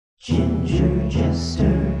Ginger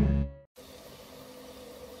Jester.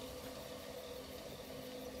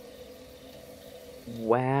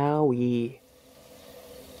 Wowie.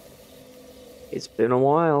 It's been a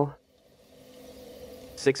while.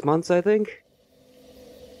 6 months, I think?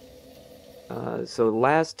 So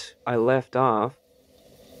last I left off,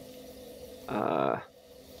 I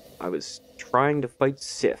was trying to fight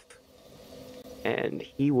Sif, and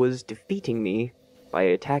he was defeating me by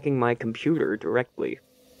attacking my computer directly.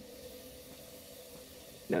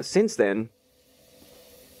 Now, since then,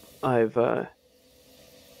 I've, man,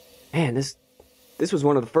 this was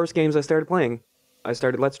one of the first games I started playing. I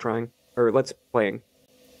started Let's Playing.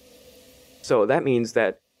 So that means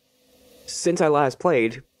that since I last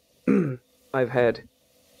played, I've had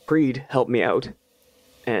Creed help me out,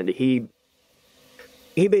 and he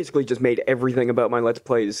basically just made everything about my Let's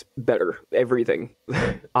Plays better. Everything.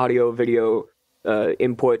 Audio, video,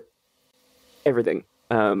 input, everything.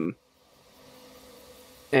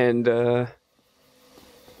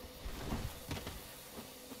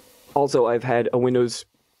 Also, I've had a Windows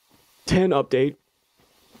 10 update,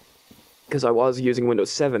 because I was using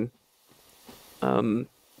Windows 7. And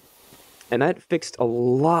that fixed a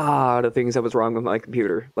lot of things that was wrong with my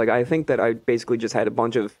computer. Like, I think that I basically just had a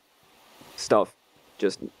bunch of stuff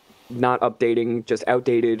just not updating, just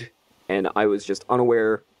outdated, and I was just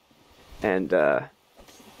unaware, and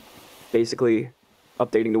basically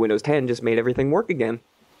updating to Windows 10 just made everything work again.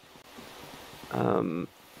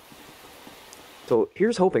 So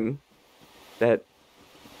here's hoping that,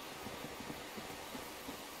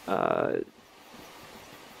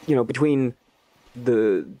 between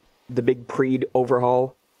the big Creed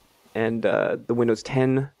overhaul and the Windows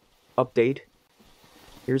 10 update,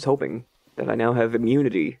 here's hoping that I now have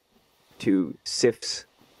immunity to Sif's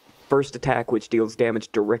first attack, which deals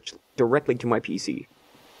damage directly to my PC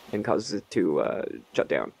and causes it to shut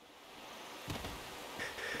down.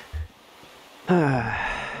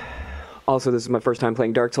 Also, this is my first time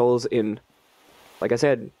playing Dark Souls in, like I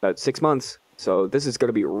said, about 6 months, so this is going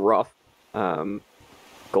to be rough.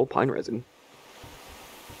 Gold pine resin.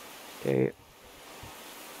 Okay.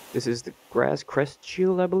 This is the grass crest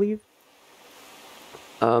shield, I believe.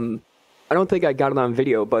 I don't think I got it on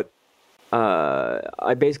video, but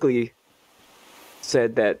I basically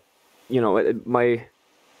said that, I'm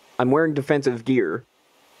wearing defensive gear,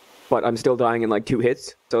 but I'm still dying in like 2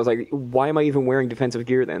 hits. So I was like, why am I even wearing defensive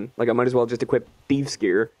gear then? Like, I might as well just equip Thieves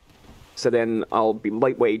gear, so then I'll be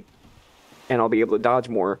lightweight and I'll be able to dodge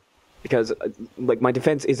more, because like my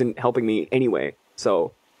defense isn't helping me anyway.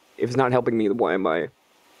 So if it's not helping me, why am I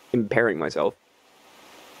impairing myself?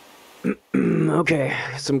 Okay,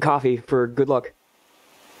 some coffee for good luck.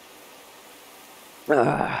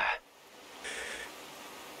 Here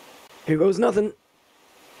goes nothing.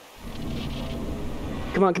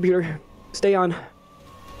 Come on, computer. Stay on.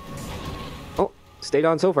 Oh, stayed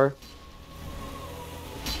on so far.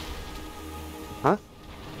 Huh?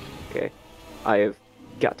 Okay. I have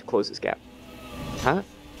got to close this gap. Huh?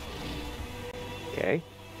 Okay.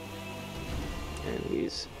 And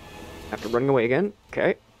he's after running away again.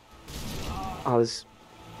 Okay. Oh, this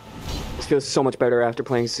feels so much better after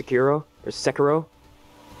playing Sekiro.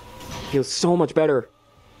 Feels so much better.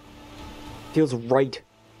 Feels right.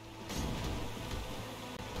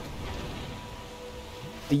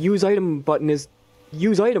 The use item button is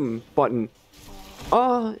use item button.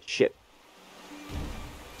 Ah, shit.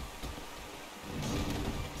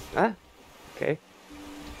 Ah, okay.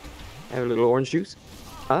 Have a little orange juice.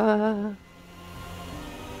 Ah.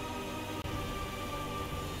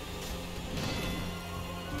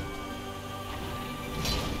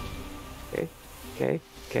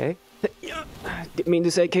 Okay. Didn't mean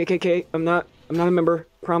to say KKK. I'm not a member.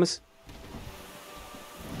 Promise.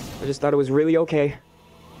 I just thought it was really okay.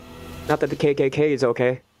 Not that the KKK is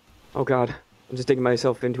okay. Oh god. I'm just digging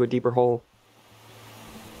myself into a deeper hole.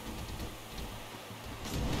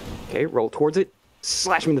 Okay, roll towards it.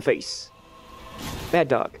 Slash him in the face. Bad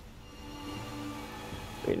dog.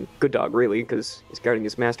 I mean, good dog, really, because he's guarding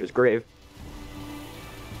his master's grave.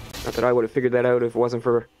 Not that I would have figured that out if it wasn't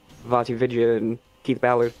for Vati Vidya and Keith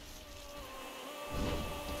Ballard.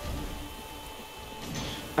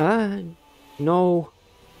 No.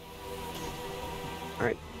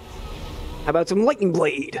 Alright. How about some lightning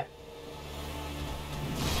blade?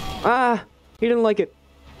 Ah! He didn't like it.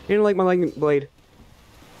 He didn't like my lightning blade.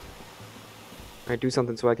 Alright, do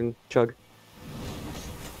something so I can chug.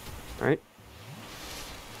 Alright.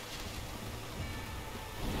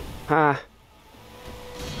 Ah.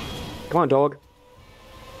 Come on, dog.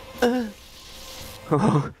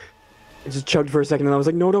 Oh, I just chugged for a second and I was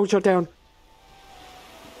like, no, don't shut down.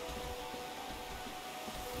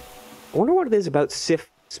 I wonder what it is about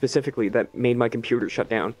Sif specifically that made my computer shut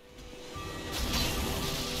down.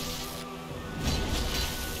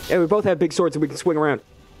 Yeah, we both have big swords and we can swing around.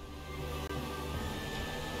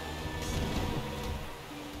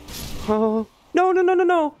 Oh, no, no, no, no,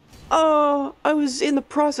 no. I was in the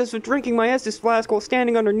process of drinking my Estus flask while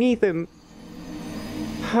standing underneath him.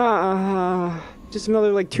 Just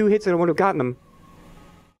another, like, 2 hits and I would have gotten him.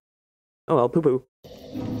 Oh well, poo-poo.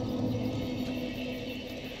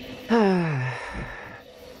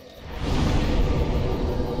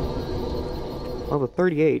 Level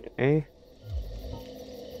 38, eh?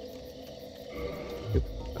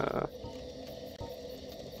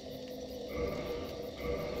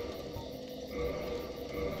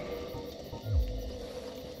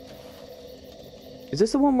 Is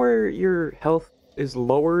this the one where your health is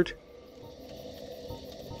lowered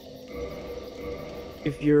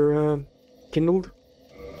if you're, kindled?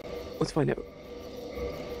 Let's find out.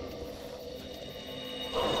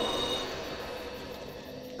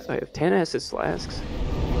 Because I have 10 Estus flasks.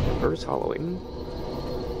 Reverse hollowing.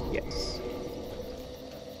 Yes.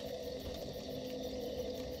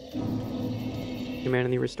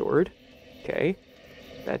 Humanity restored. Okay.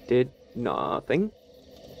 That did nothing.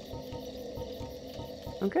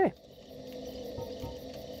 Okay.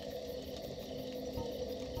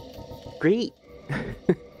 Great.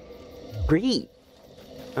 Great.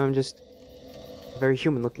 I'm just a very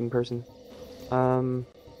human-looking person. Do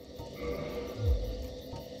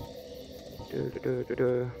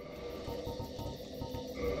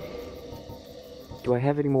I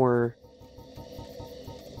have any more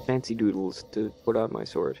fancy doodles to put on my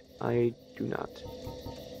sword? I do not.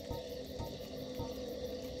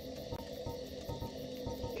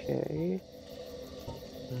 Okay.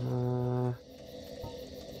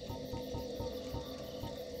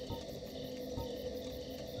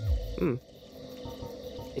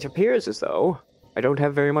 It appears as though I don't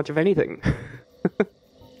have very much of anything.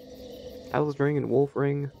 Owl's ring and wolf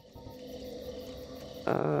ring.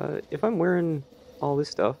 If I'm wearing all this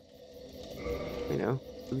stuff, you know,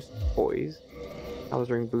 boost poise. Owl's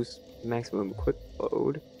ring boosts maximum quick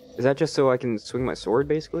load. Is that just so I can swing my sword,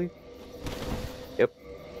 basically? Yep.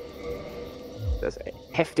 That's a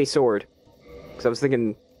hefty sword. Because I was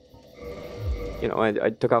thinking, you know, I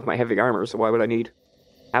took off my heavy armor, so why would I need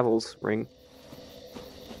Owl's ring?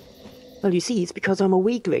 Well, you see, it's because I'm a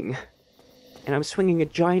weakling. And I'm swinging a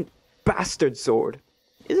giant bastard sword.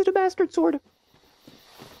 Is it a bastard sword?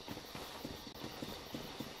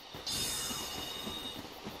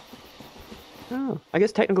 Oh, I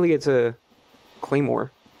guess technically it's a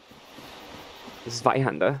claymore.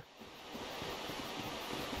 Zweihander.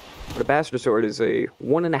 But a bastard sword is a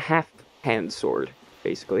 1.5 hand sword,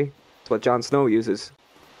 basically. It's what Jon Snow uses.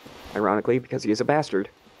 Ironically, because he is a bastard.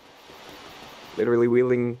 Literally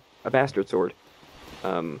wielding a bastard sword.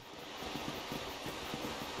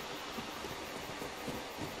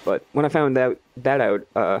 But when I found that out,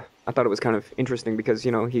 I thought it was kind of interesting because,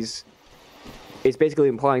 you know, it's basically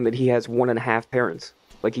implying that he has 1.5 parents.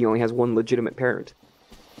 Like, he only has one legitimate parent.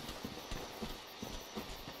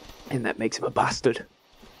 And that makes him a bastard.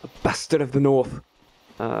 A bastard of the North.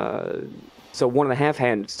 So 1.5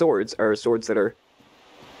 hand swords are swords that are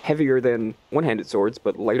heavier than one-handed swords,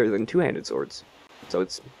 but lighter than two-handed swords. So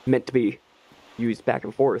it's meant to be used back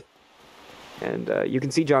and forth. And you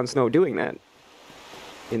can see Jon Snow doing that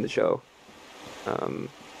in the show.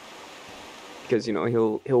 Because, you know,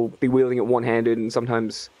 he'll be wielding it one-handed, and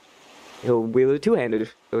sometimes he'll wield it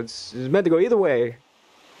two-handed. So it's meant to go either way.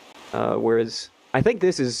 Whereas I think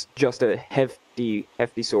this is just a hefty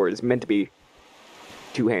sword. It's meant to be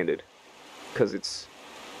two-handed. Because it's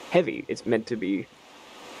heavy. It's meant to be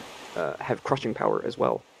have crushing power as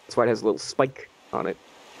well. That's why it has a little spike on it.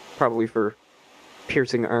 Probably for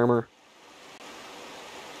piercing armor.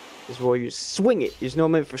 This is why you swing it. It's not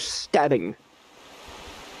meant for stabbing.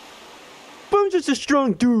 But I'm just a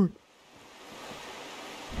strong dude.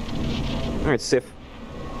 Alright, Sif.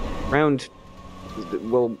 Round...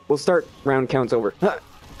 We'll start round counts over.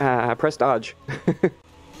 Press dodge.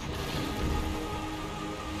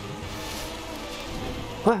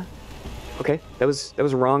 What? Okay, that was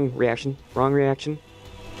a wrong reaction. Wrong reaction.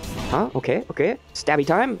 Huh? Okay. Stabby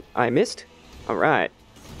time. I missed. Alright.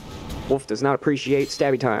 Wolf does not appreciate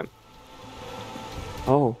stabby time.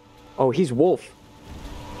 Oh, he's Wolf.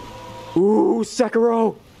 Ooh,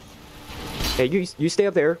 Sekiro! Hey, you stay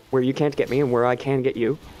up there where you can't get me and where I can get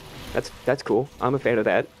you. That's cool. I'm a fan of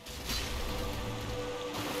that.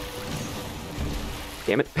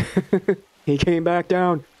 Damn it. He came back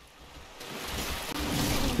down.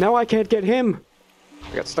 Now I can't get him.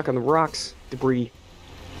 I got stuck on the rocks. Debris.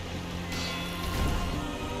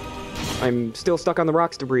 I'm still stuck on the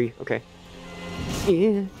rocks debris. Okay.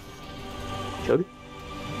 Yeah. Chug.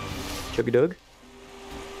 Chug-a-dug.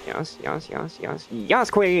 Yes, yes, yes, yes. Yes,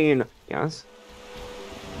 queen! Yes.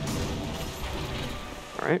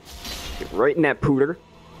 Alright. Get right in that pooter.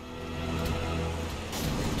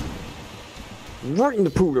 Right in the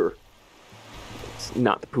pooter. It's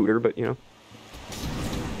not the pooter, but you know.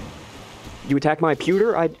 You attack my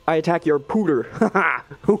pewter, I attack your pooter.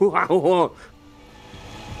 Haha!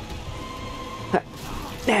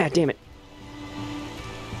 Ah, damn it.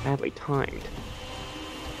 Badly timed.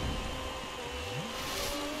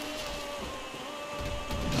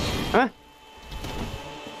 Huh?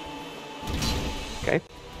 Okay.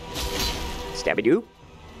 Stabby-doo.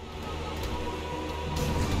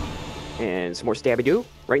 And some more stabby-doo.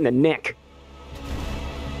 Right in the neck.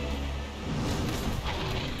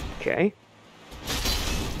 Okay.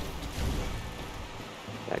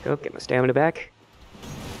 Back up, get my stamina back.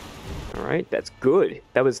 Alright, that's good.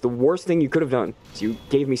 That was the worst thing you could have done. So you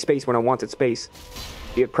gave me space when I wanted space.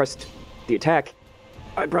 If you had pressed the attack,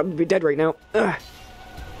 I'd probably be dead right now. Ugh.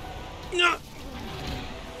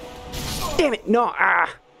 Damn it, no,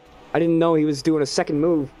 ah! I didn't know he was doing a second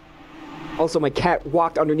move. Also, my cat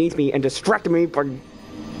walked underneath me and distracted me by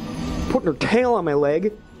putting her tail on my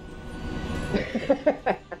leg.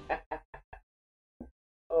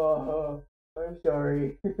 Oh, I'm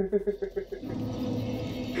sorry.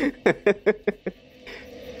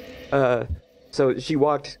 So she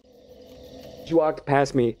walked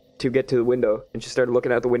past me to get to the window, and she started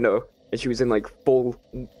looking out the window, and she was in like full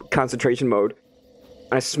concentration mode.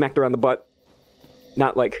 And I smacked her on the butt.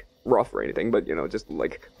 Not like rough or anything, but you know, just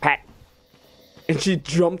like pat. And she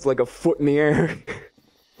jumped like a foot in the air.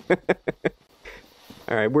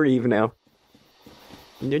 Alright, we're even now.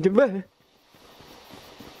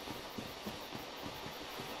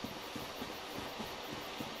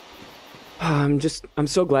 I'm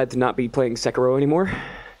so glad to not be playing Sekiro anymore.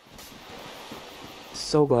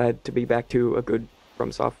 So glad to be back to a good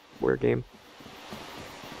From Software game.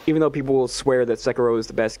 Even though people will swear that Sekiro is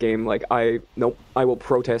the best game, like, nope, I will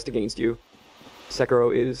protest against you.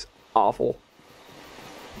 Sekiro is awful.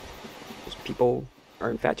 Just people are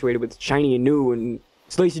infatuated with shiny and new and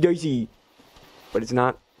slicey dicey. But it's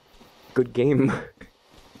not a good game.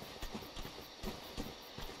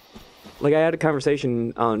 Like, I had a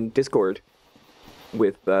conversation on Discord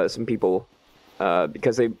with some people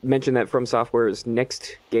because they mentioned that From Software's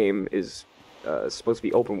next game is supposed to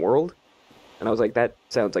be open world. And I was like, that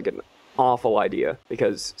sounds like an awful idea,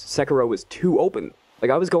 because Sekiro was too open.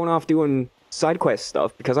 Like, I was going off doing side quest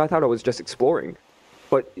stuff because I thought I was just exploring.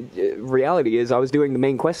 But reality is I was doing the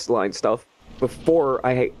main quest line stuff before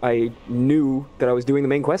I knew that I was doing the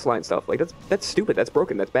main quest line stuff. Like, that's stupid, that's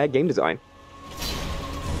broken, that's bad game design.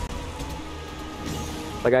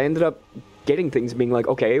 Like, I ended up getting things being like,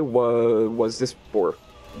 okay, what was this for?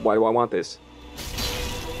 Why do I want this?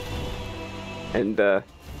 And,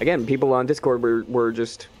 again, people on Discord were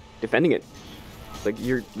just defending it. Like,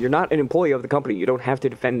 you're not an employee of the company. You don't have to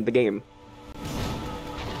defend the game.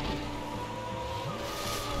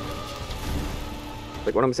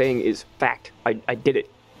 Like, what I'm saying is fact. I did it.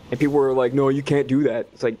 And people were like, no, you can't do that.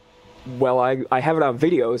 It's like, well, I have it on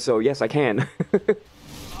video, so yes, I can.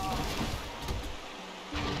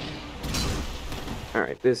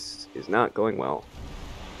 Alright, this is not going well.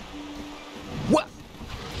 What?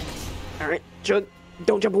 Alright, Chug.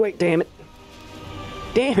 Don't jump away, damn it.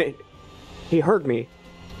 Damn it! He heard me.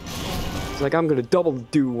 It's like I'm gonna double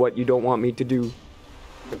do what you don't want me to do.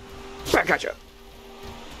 Back at ya!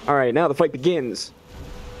 Alright, now the fight begins.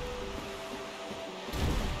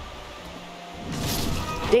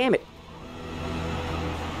 Damn it!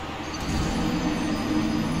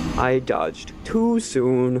 I dodged too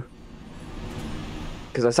soon.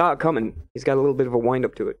 Because I saw it coming. He's got a little bit of a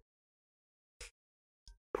wind-up to it.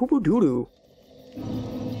 Poo-poo-doo-doo.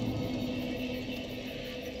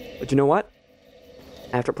 But you know what?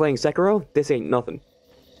 After playing Sekiro, this ain't nothing.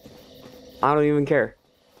 I don't even care.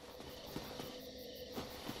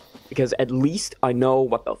 Because at least I know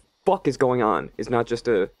what the fuck is going on. It's not just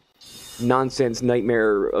a nonsense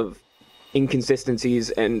nightmare of inconsistencies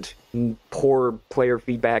and poor player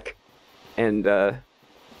feedback and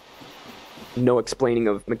no explaining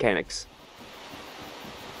of mechanics.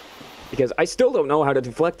 Because I still don't know how to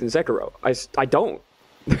deflect in Sekiro. I don't.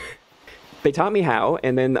 They taught me how,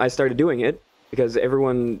 and then I started doing it, because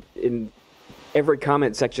everyone in every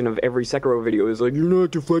comment section of every Sekiro video is like, you're not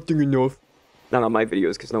deflecting enough. Not on my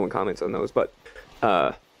videos, because no one comments on those, but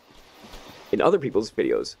in other people's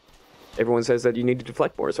videos, everyone says that you need to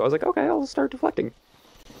deflect more. So I was like, okay, I'll start deflecting.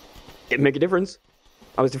 Didn't make a difference.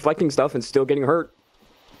 I was deflecting stuff and still getting hurt.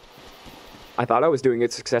 I thought I was doing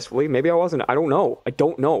it successfully. Maybe I wasn't. I don't know. I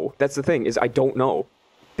don't know. That's the thing, is I don't know.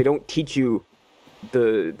 They don't teach you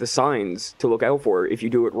the signs to look out for if you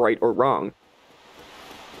do it right or wrong.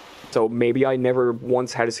 So maybe I never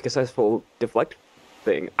once had a successful deflect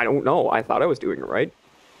thing. I don't know. I thought I was doing it right.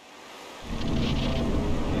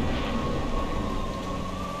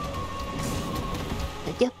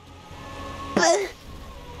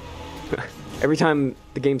 Every time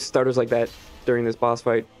the game stutters like that during this boss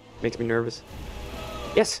fight, makes me nervous.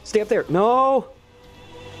 Yes, stay up there. No!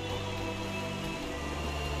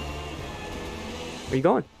 Where you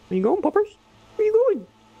going? Where you going, puppers? Where you going?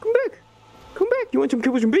 Come back. Come back. You want some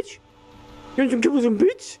kibbles and bits? You want some kibbles and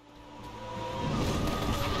bits?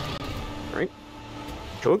 Alright.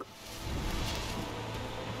 Chug.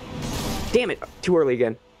 Damn it. Too early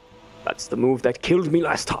again. That's the move that killed me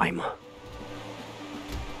last time.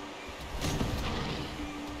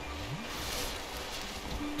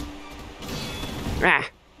 Ah!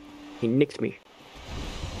 He nicked me.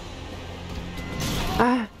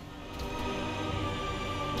 Ah!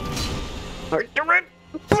 Alright, do it!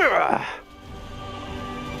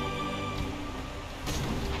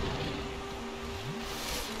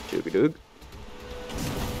 Doog-a-doog.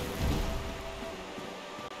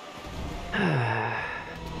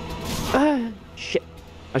 Ah! Shit.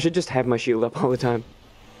 I should just have my shield up all the time.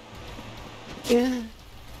 Yeah.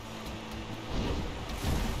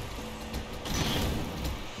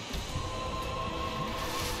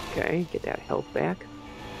 Okay, get that health back.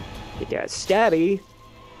 Get that stabby.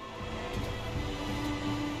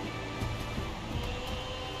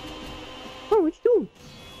 Oh, what you doing?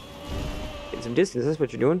 Getting some distance, that's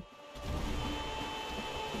what you're doing.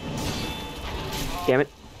 Damn it.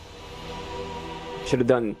 Should have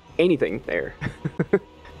done anything there.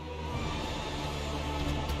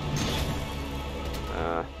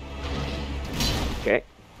 Okay.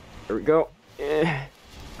 There we go.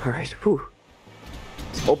 Alright, whew.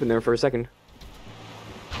 It's open there for a second.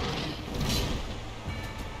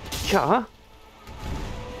 Cha.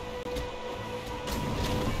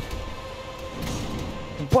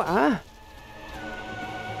 What?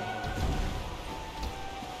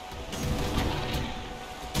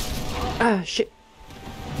 Ah, shit.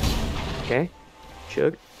 Okay.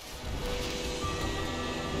 Chug.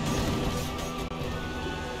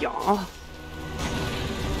 Yeah.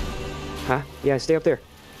 Huh? Yeah, stay up there.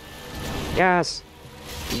 Yes.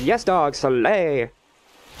 Yes, dog. Soleil.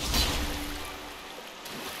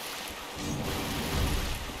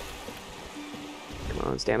 Come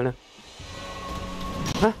on, stamina.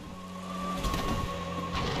 Huh?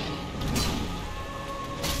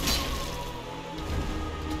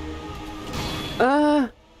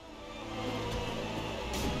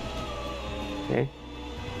 Okay.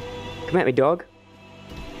 Come at me, dog.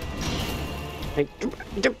 Hey,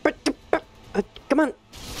 come on.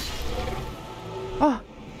 Oh,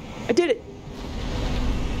 I did it.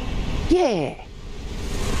 Yeah.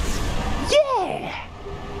 Yeah.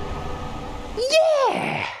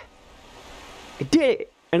 Yeah. I did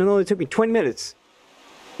it. And it only took me 20 minutes.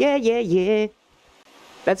 Yeah, yeah, yeah.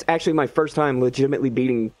 That's actually my first time legitimately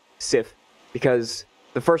beating Sif. Because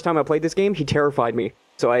the first time I played this game, he terrified me.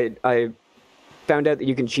 So I found out that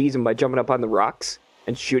you can cheese him by jumping up on the rocks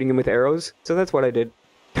and shooting him with arrows. So that's what I did.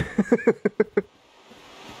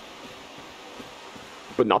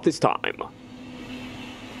 But not this time.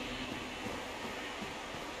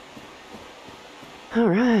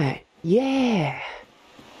 Alright. Yeah.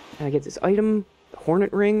 I get this item, the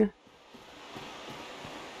Hornet Ring.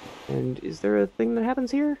 And is there a thing that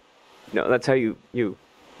happens here? No, that's how you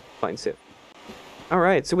find Sif.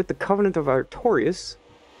 Alright, so with the Covenant of Artorias,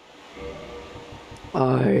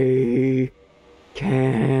 I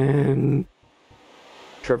can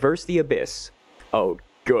traverse the abyss. Oh,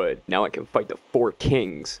 good. Now I can fight the 4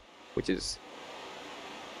 kings, which is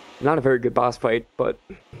not a very good boss fight, but,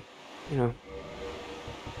 you know.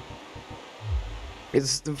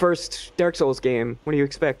 It's the first Dark Souls game. What do you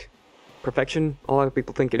expect? Perfection? A lot of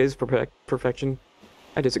people think it is perfection.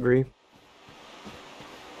 I disagree.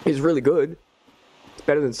 It's really good. It's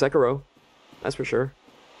better than Sekiro. That's for sure.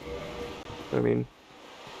 I mean,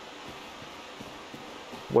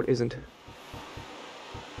 what isn't?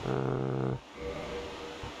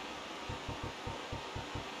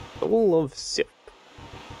 Soul of Sif.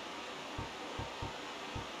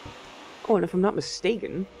 Oh, and if I'm not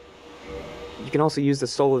mistaken, you can also use the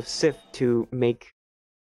Soul of Sif to make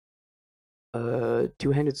a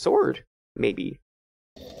two-handed sword, maybe.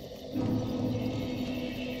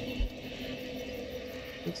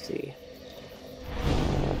 Let's see.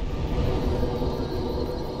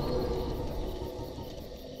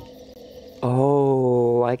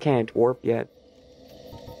 Oh, I can't warp yet.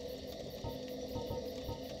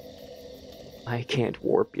 I can't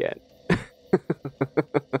warp yet.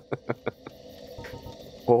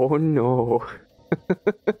 Oh no.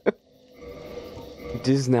 This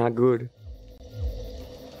is not good.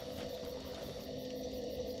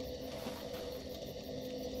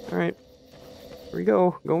 Alright. Here we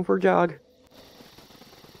go. Going for a jog.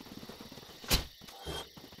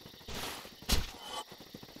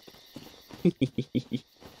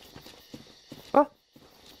 Oh!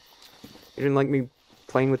 You didn't like me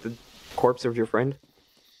playing with the corpse of your friend?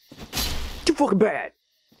 Too fucking bad!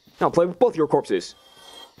 Now play with both your corpses!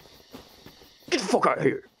 Get the fuck out of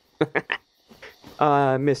here!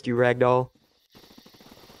 I missed you, Ragdoll.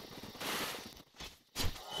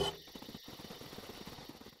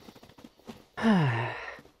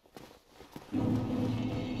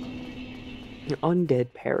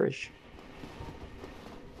 Undead perish.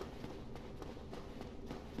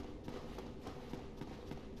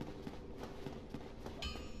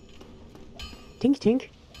 Tink tink.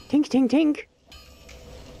 Tink tink tink.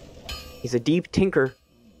 He's a deep tinker.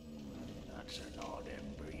 That's an odd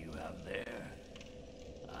ember you have there.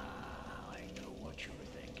 I know what you were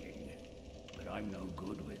thinking, but I'm no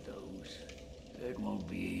good with those. It won't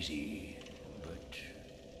be easy, but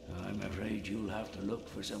I'm afraid you'll have to look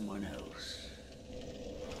for someone else.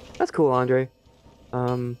 That's cool, Andre. There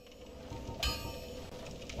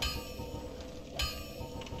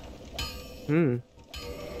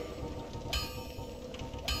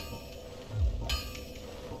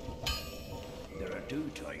are two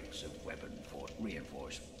types of weapon for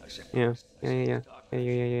reinforced. Yeah.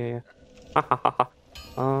 Ha ha ha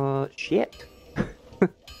ha. Shit.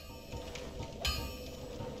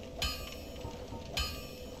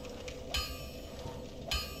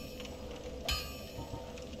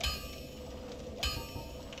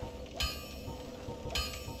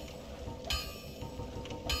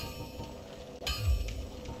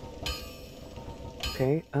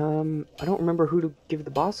 Okay, I don't remember who to give the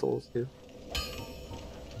boss souls to.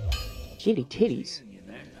 Shitty titties.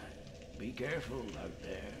 Be careful out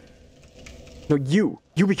there. No, you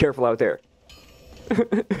be careful out there.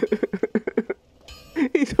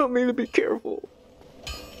 He told me to be careful.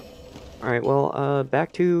 Alright, well,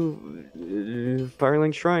 back to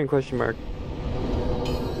Firelink Shrine, question mark.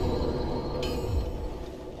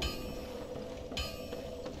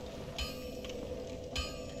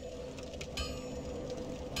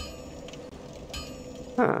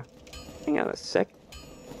 Huh. Hang on a sec.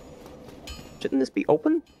 Shouldn't this be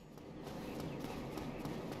open?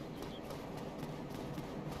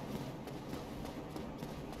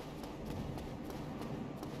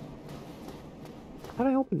 How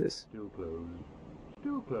did I open this? Still closed.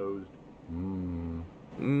 Still closed.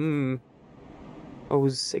 Oh,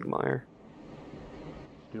 Sigmire.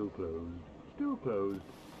 Still closed. Still closed.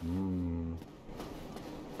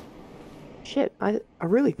 Shit, I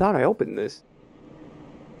really thought I opened this.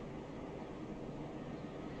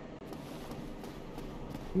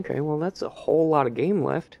 Okay, well that's a whole lot of game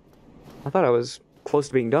left. I thought I was close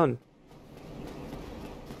to being done.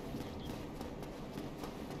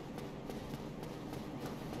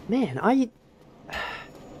 Man, I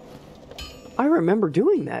remember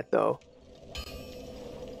doing that though.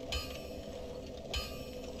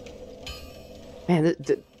 Man,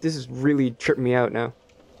 this is really tripping me out now.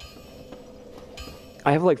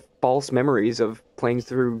 I have like false memories of playing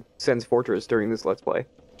through Sen's Fortress during this Let's Play.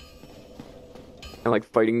 And like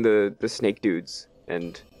fighting the snake dudes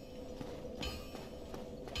and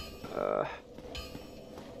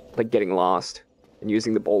like getting lost and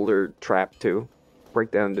using the boulder trap to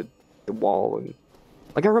break down the wall, and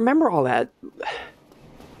like I remember all that.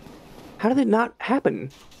 How did it not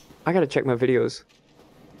happen? I gotta check my videos.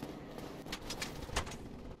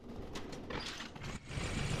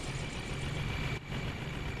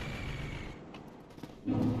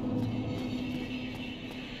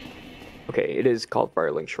 Okay, it is called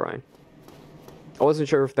Firelink Shrine. I wasn't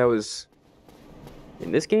sure if that was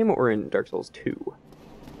in this game or in Dark Souls 2.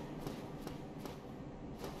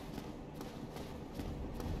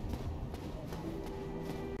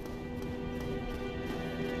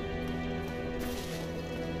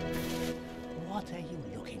 What are you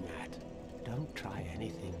looking at? Don't try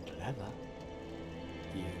anything clever.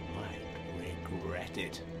 You might regret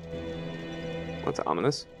it. That's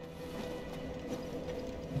ominous.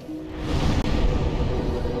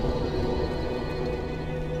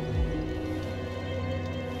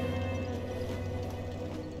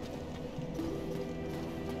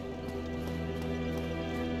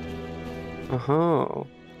 Uh-huh.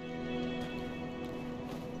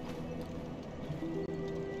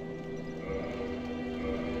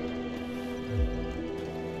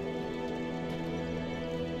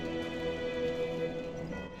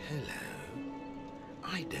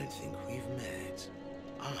 don't think we've met.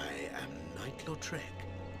 I am Knight Lordran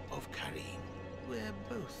of Karim. We're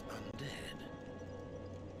both undead.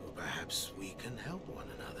 Or perhaps we can help one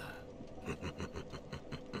another.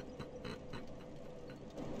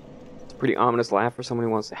 It's a pretty ominous laugh for someone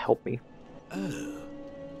who wants to help me. Oh,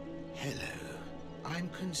 hello. I'm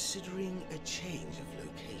considering a change of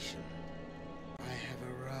location. I have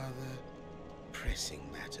a rather pressing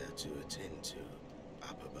matter to attend to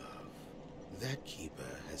up above. That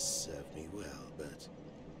keeper has served me well, but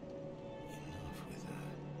enough with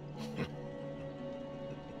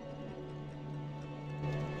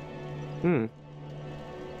her.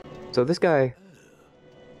 So this guy...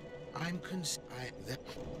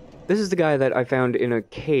 This is the guy that I found in a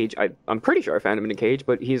cage. I'm pretty sure I found him in a cage,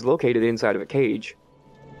 but he's located inside of a cage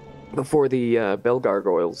before the bell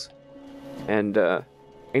gargoyles. And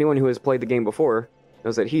anyone who has played the game before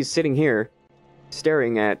knows that he's sitting here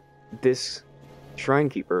staring at this shrine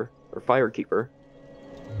keeper, or fire keeper.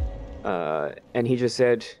 And he just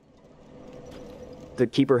said, the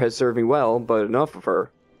keeper has served me well, but enough of her.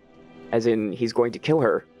 As in, he's going to kill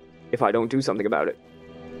her if I don't do something about it.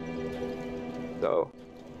 So,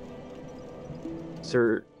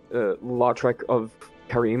 Sir Lautrec of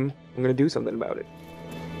Karim, I'm gonna do something about it.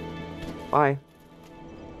 Bye.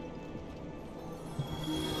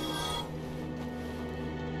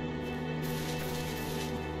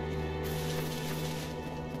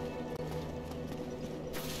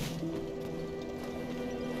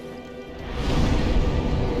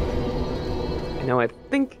 Now I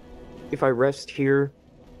think if I rest here,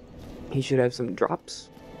 he should have some drops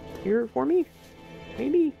here for me?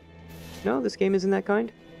 Maybe? No, this game isn't that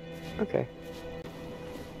kind? Okay.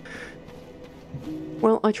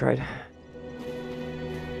 Well, I tried.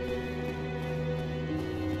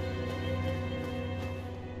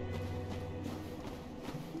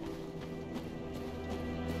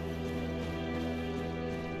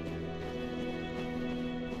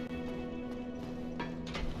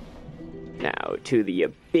 Now to the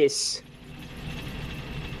abyss.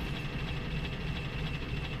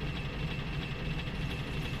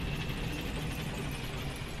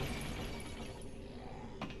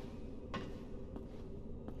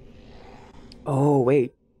 Oh,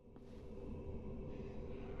 wait.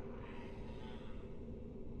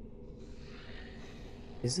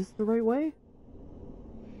 Is this the right way?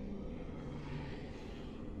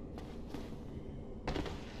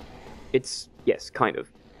 It's... yes, kind of.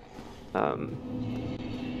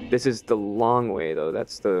 This is the long way, though.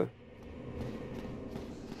 That's the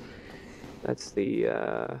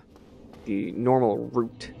normal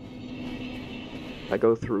route. If I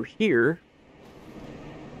go through here...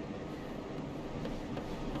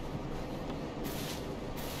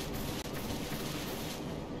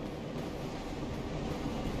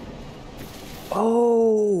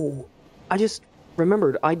 Oh! I just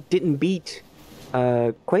remembered I didn't beat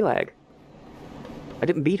Quelaag. I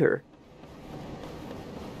didn't beat her.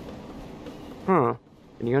 Huh.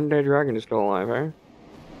 And the undead dragon is still alive, eh?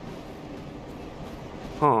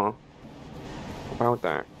 Huh. About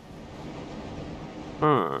that.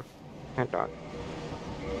 Huh. Cat dog.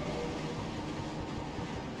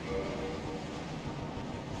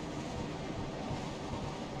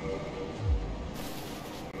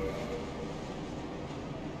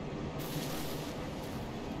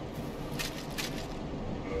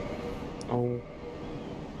 Oh.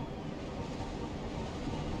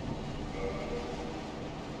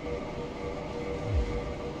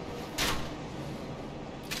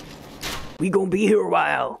 We gonna be here a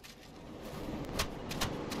while.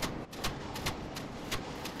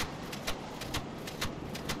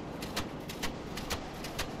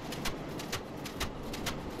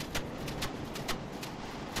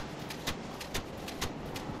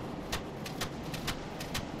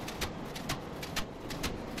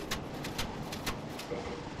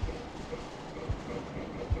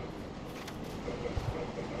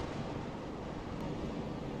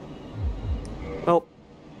 Well,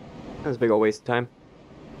 that was a big old waste of time.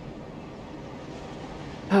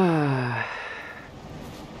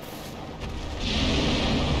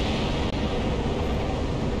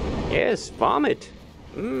 Yes, vomit.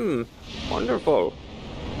 Wonderful.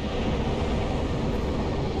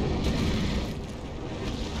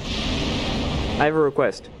 I have a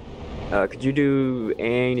request. Could you do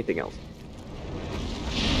anything else?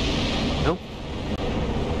 No?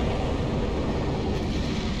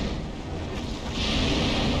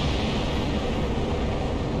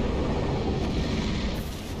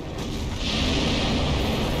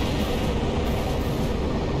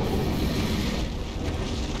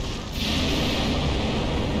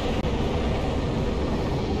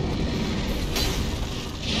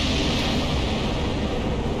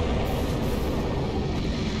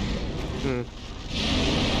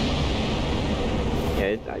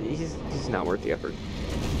 he's not worth the effort.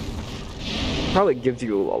 Probably gives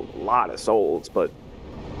you a lot of souls, but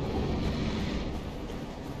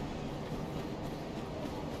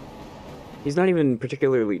he's not even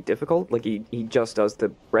particularly difficult. Like, he just does the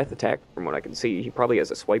breath attack, from what I can see. He probably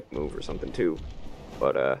has a swipe move or something, too.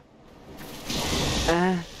 But,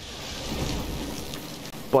 yeah,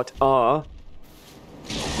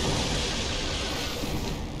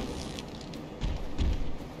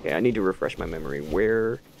 I need to refresh my memory.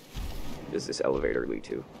 Where does this elevator lead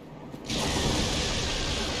to?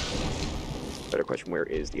 Better question, where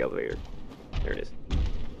is the elevator? There it is.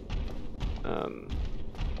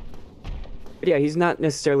 But yeah, he's not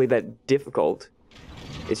necessarily that difficult.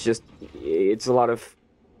 It's just, it's a lot of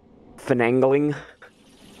finagling.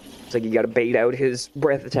 It's like you gotta bait out his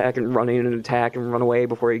breath attack and run in and attack and run away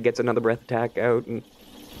before he gets another breath attack out. And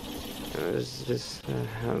it's just,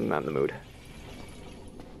 I'm not in the mood.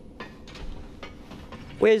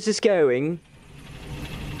 Where's this going?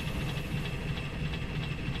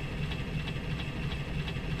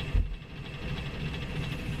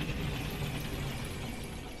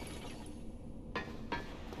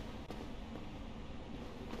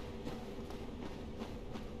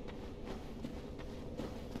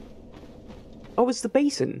 Oh, it's the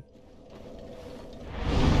basin.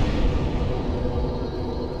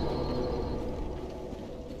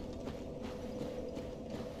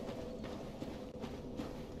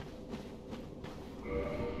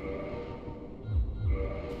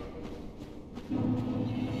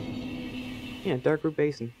 Yeah, dark root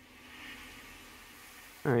basin.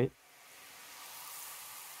 Alright.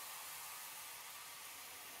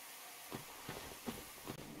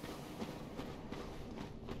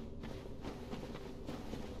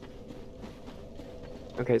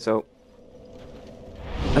 Okay, so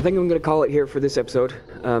I think I'm going to call it here for this episode.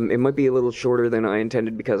 It might be a little shorter than I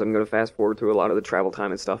intended because I'm going to fast forward through a lot of the travel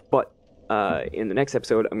time and stuff, but in the next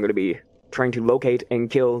episode I'm going to be trying to locate and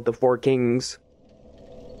kill the 4 kings,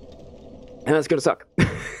 and that's going to suck.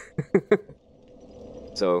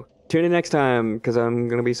 So tune in next time, because I'm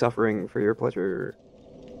going to be suffering for your pleasure.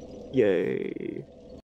 Yay.